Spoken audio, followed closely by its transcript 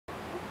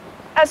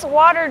As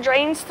water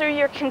drains through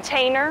your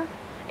container,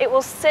 it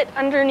will sit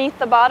underneath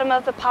the bottom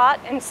of the pot,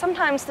 and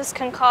sometimes this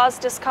can cause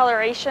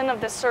discoloration of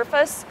the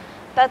surface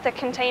that the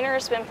container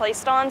has been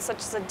placed on, such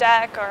as a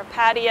deck or a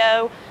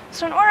patio.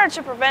 So in order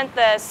to prevent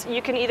this, you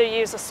can either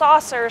use a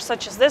saucer,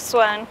 such as this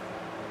one.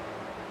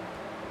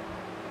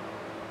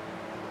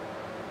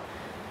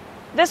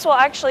 This will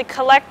actually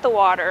collect the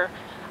water.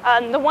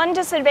 The one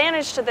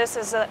disadvantage to this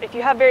is that if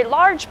you have very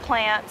large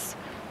plants,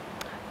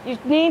 you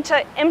need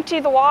to empty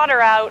the water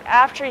out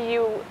after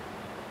you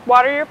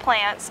water your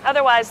plants.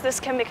 Otherwise, this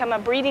can become a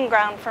breeding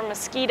ground for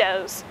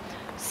mosquitoes.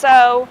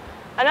 So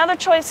another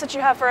choice that you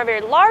have for a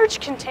very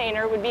large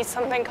container would be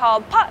something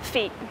called pot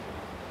feet.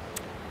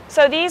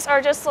 So these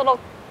are just little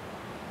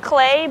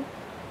clay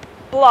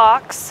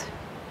blocks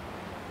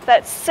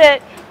that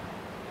sit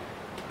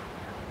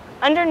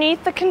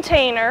underneath the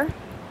container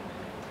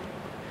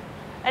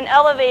and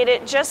elevate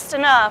it just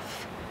enough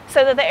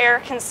so that the air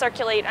can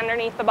circulate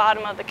underneath the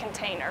bottom of the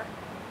container.